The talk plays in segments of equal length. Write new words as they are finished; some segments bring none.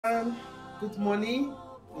Good morning,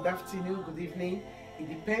 good afternoon, good evening. It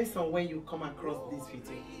depends on when you come across this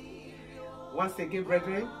video. Once again,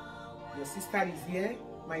 brethren, your sister is here.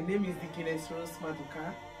 My name is Deaconess Rose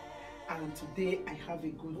Maduka, and today I have a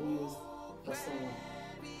good news for someone.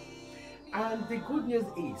 And the good news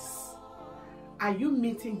is, are you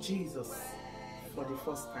meeting Jesus for the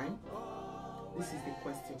first time? This is the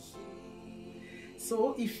question.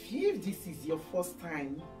 So if this is your first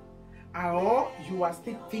time, or you are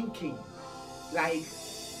still thinking, like,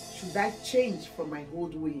 should I change from my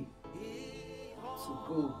old way to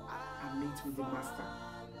go and meet with the Master?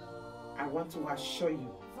 I want to assure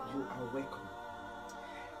you, you are welcome.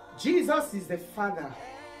 Jesus is the Father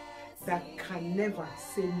that can never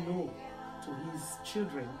say no to his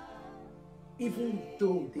children, even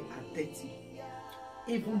though they are dirty,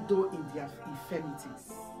 even though in their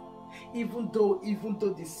infirmities, even though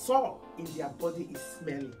the sore in their body is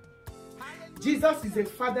smelling. Jesus is a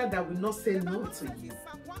Father that will not say no to you.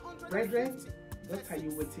 Brethren, what are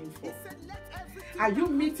you waiting for? Are you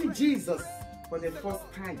meeting Jesus for the first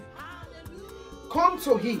time? Come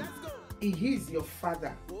to him. He is your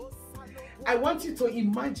Father. I want you to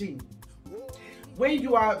imagine when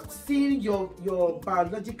you are seeing your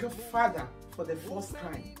biological father for the first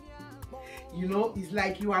time. You know, it's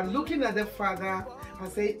like you are looking at the father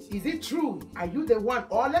and say, is it true? Are you the one?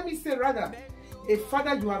 Or let me say rather, a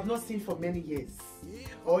father you have not seen for many years,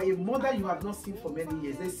 or a mother you have not seen for many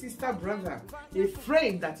years, a sister, brother, a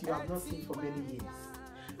friend that you have not seen for many years.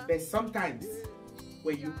 But sometimes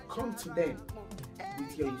when you come to them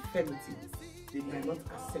with your infirmity, they might not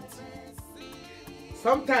accept you.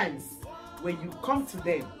 Sometimes when you come to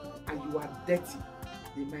them and you are dirty,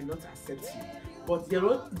 they might not accept you. But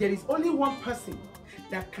there is only one person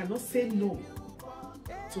that cannot say no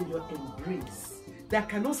to your embrace, that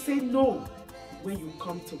cannot say no when you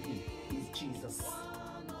come to him. Is Jesus.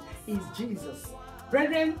 Is Jesus.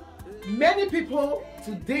 Brethren, many people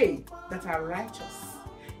today that are righteous,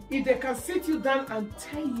 if they can sit you down and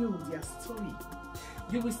tell you their story,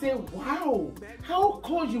 you will say, wow, how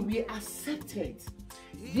come you were accepted?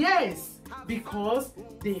 Yes, because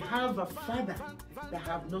they have a Father that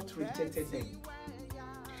have not rejected them.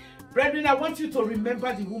 Brethren, I want you to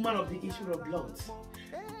remember the woman of the issue of blood.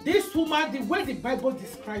 This woman, the way the Bible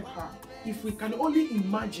describes her, if we can only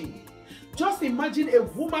imagine, just imagine a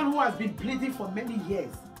woman who has been bleeding for many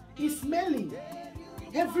years. Is smelling.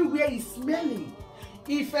 Everywhere is smelling.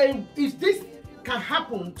 If this can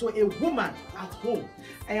happen to a woman at home,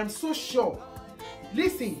 I am so sure,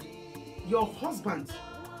 listen, your husband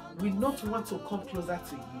will not want to come closer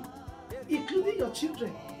to you, including your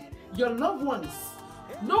children, your loved ones.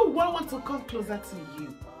 No one wants to come closer to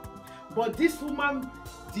you. But this woman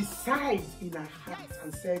decided in her heart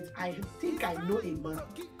and said, I think I know a man.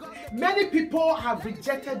 Many people have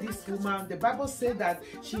rejected this woman. The Bible said that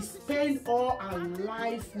she spent all her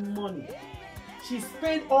life money. She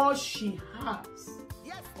spent all she has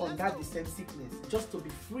on that the same sickness just to be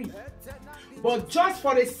free. But just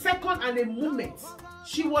for a second and a moment,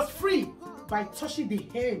 she was free by touching the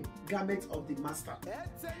hem garment of the Master.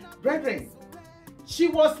 Brethren, she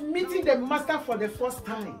was meeting the Master for the first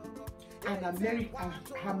time. And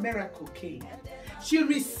her miracle came. She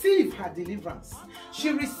received her deliverance.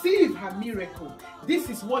 She received her miracle. This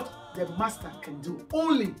is what the Master can do.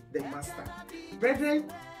 Only the Master. Brethren,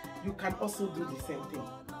 you can also do the same thing.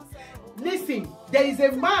 Listen, there is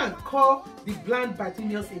a man called the blind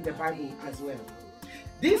Bartimaeus in the Bible as well.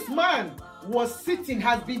 This man was sitting,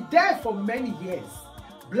 has been there for many years.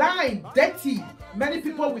 Blind, dirty. Many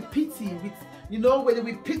people with pity, where they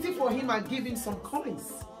will pity for him and give him some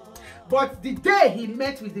coins. But the day he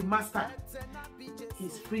met with the Master,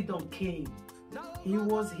 his freedom came. He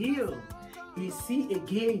was healed. He see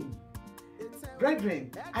again.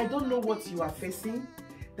 Brethren, I don't know what you are facing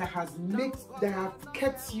that have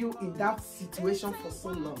kept you in that situation for so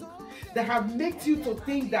long. That have made you to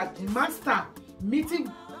think that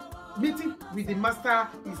meeting with the Master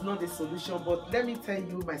is not the solution. But let me tell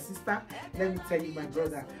you, my sister, let me tell you, my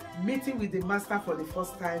brother, meeting with the Master for the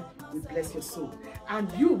first time will bless your soul. And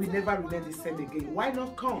you will never remain the same again. Why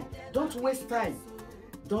not come? Don't waste time.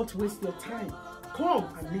 Don't waste your time. Come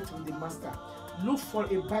and meet with the Master. Look for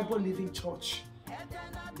a Bible living church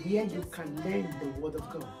where you can learn the Word of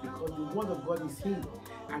God, because the Word of God is Him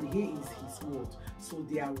and He is His Word. So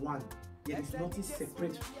they are one. There is nothing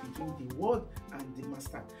separate between the Word and the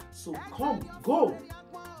Master. So go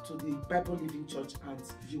to the Bible Living Church and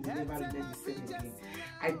you will never remain the same again.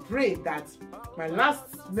 I pray that my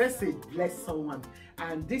last message bless someone,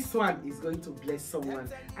 and this one is going to bless someone,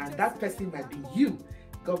 and that person might be you.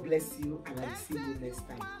 God bless you, and I'll see you next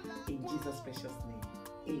time. In Jesus' precious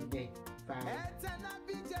name. Bye.